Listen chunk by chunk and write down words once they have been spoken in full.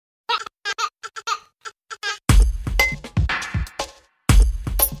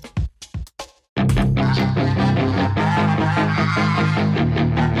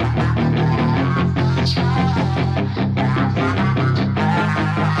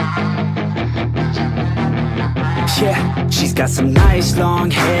Yeah, she's got some nice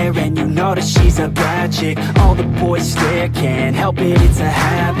long hair, and you know that she's a bad chick. All the boys stare, can't help it, it's a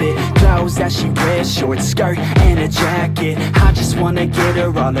habit. Clothes that she wears, short skirt and a jacket. I just wanna get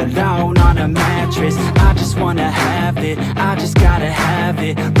her all alone on a mattress. I just wanna have it, I just gotta have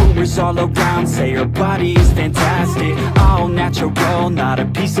it. Rumors all around say her body is fantastic. All natural, not a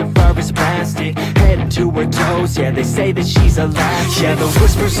piece of fur is plastic. Head to her toes, yeah, they say that she's a latch. Yeah, the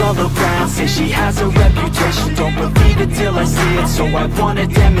whispers all around say she has a reputation. Don't believe it till I see it, so I want a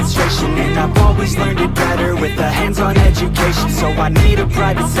demonstration. And I've always learned it better with a hands-on education. So I need a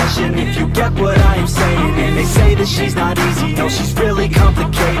private session if you get what I am saying. And they say that she's not easy, no, she's really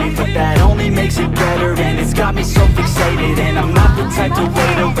complicated. But that only makes it better, and it's got me so fixated. And I'm not the type to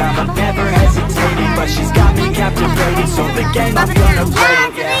wait around, I've never hesitated. But she's got me captivated, so the game I'm gonna play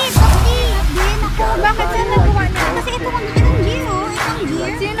it, yeah. Bakit siya nagawa niya? Kasi itong gear, oh. Itong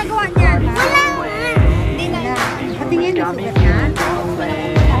gear. Sino nagawa niya? Wala! Hindi na. Patingin, nasulat niya.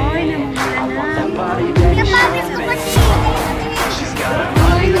 Oy, namumula na. Kapagis ko pa siya.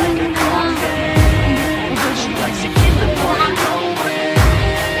 Oy, namumula na. She likes to keep the party going.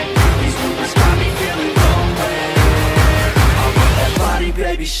 These rumors got me feeling lonely. I want that body,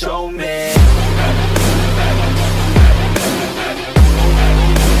 baby, show me.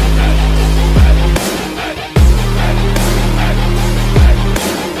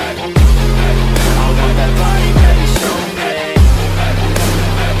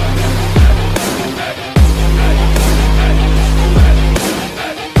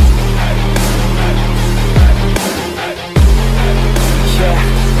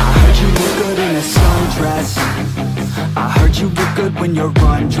 I heard you look good when you're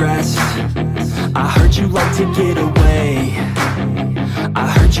undressed. I heard you like to get away. I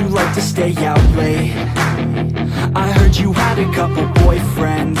heard you like to stay out late. I heard you had a couple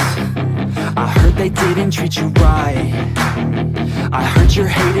boyfriends. I heard they didn't treat you right. I heard you're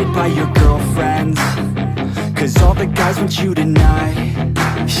hated by your girlfriends, 'cause all the guys want you tonight.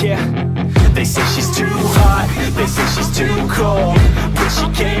 Yeah, they say she's too hot, they say she's too cold. Where she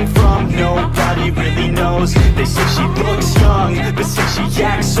came from, nobody really knows. They say she looks young, but say she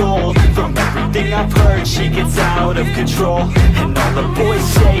acts old. From everything I've heard, she gets out of control. And all the boys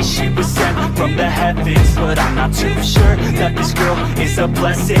say she was sent from the heavens, but I'm not too sure that this girl is a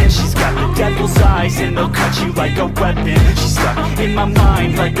blessing. She's got the devil's eyes, and they'll cut you like a weapon. She's stuck in my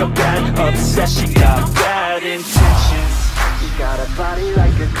mind like a bad obsession. Got bad intentions. She got a body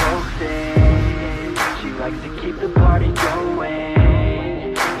like a cold thing. She likes to keep the party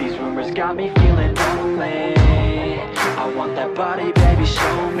going. These rumors got me feeling lonely. I want that body, baby,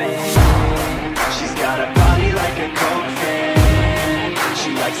 show me. She's got a body like a cold thing. She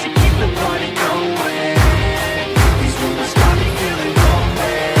likes to keep the party going. These rumors got me feeling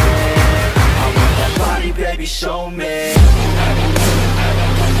lonely. I want that body, baby, show me.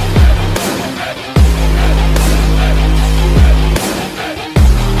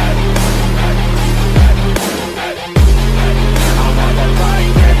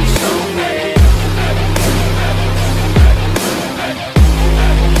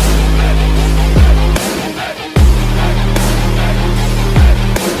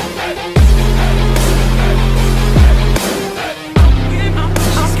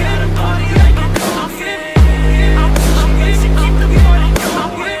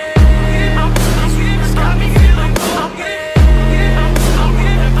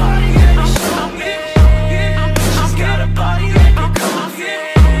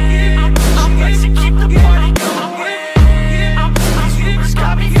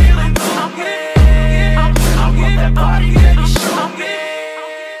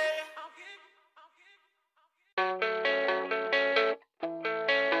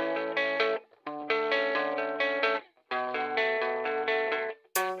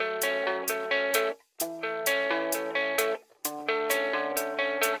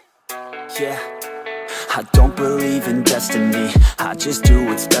 Yeah, I don't believe in destiny. I just do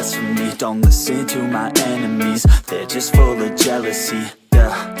what's best for me. Don't listen to my enemies, they're just full of jealousy.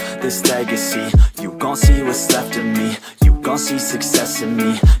 Yeah, this legacy, you gon' see what's left of me. You gon' see success in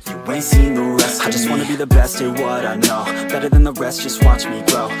me. You ain't seen the rest of me. I just wanna be the best at what I know. Better than the rest, just watch me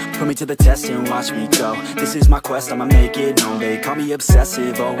grow. Put me to the test and watch me go. This is my quest, I'ma make it known. They call me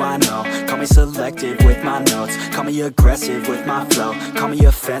obsessive, oh I know. Call me selective with my notes. Call me aggressive with my flow. Call me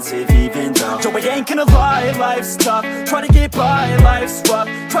offensive even though Joe, I ain't gonna lie, life's tough. Try to get by, life's rough.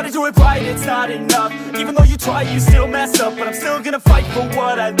 Try to do it right, it's not enough. Even though you try, you still mess up. But I'm still gonna fight for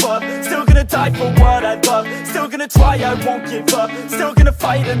what I love. Still gonna die for what I love. Still gonna try, I won't give up. Still gonna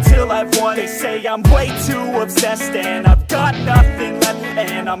fight until I've won. They say I'm way too obsessed and I've got nothing left,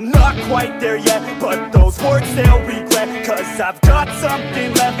 and I'm not quite there yet. But those words they'll regret. Cause I've got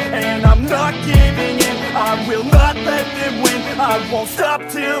something left and I'm not giving in. I will not let them win, I won't stop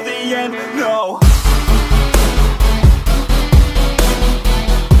till the end, no.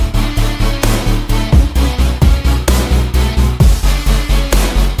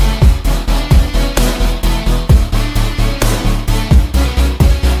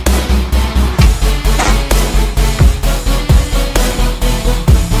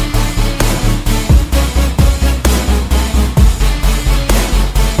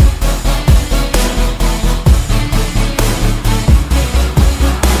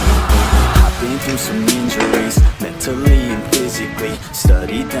 Some injuries, mentally and physically.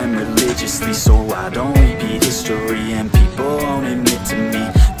 Studied them religiously so I don't repeat history. And people won't admit to me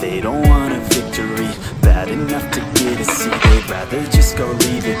they don't want a victory. Bad enough to get a seat, they'd rather just go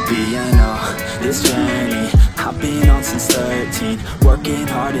leave it be. I know this journey I've been on since 13, working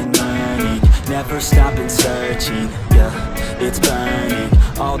hard and learning, never stopping searching. Yeah, it's burning,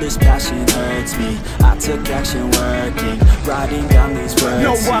 all this passion hurts me. I took action working, writing down these words.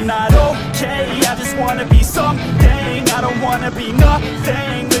 No, I'm not okay, I just wanna be something. I don't wanna be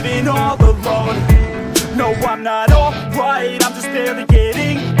nothing, living all alone. No, I'm not alright, I'm just barely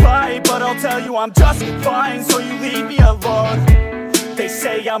getting by. But I'll tell you I'm just fine, so you leave me alone. They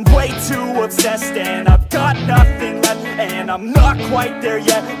say I'm way too obsessed and I've got nothing left. And I'm not quite there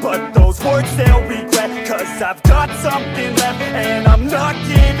yet, but those words they'll regret. Cause I've got something left and I'm not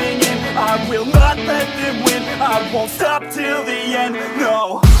giving in. I will not let them win, I won't stop till the end,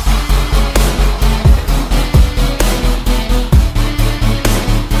 no.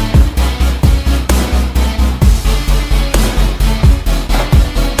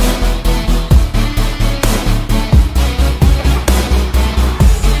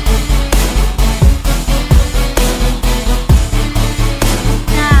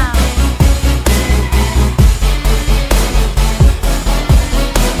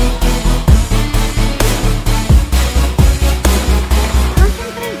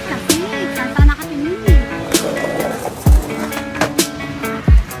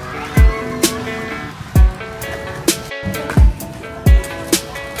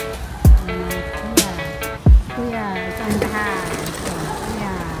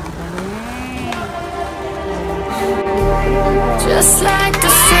 Just like the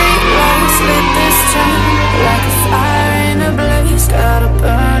street lights lit this town, like a fire in a blaze, gotta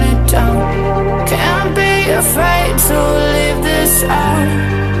burn it down. Can't be afraid to leave this out.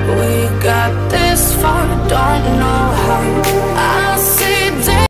 We got this far, don't know how.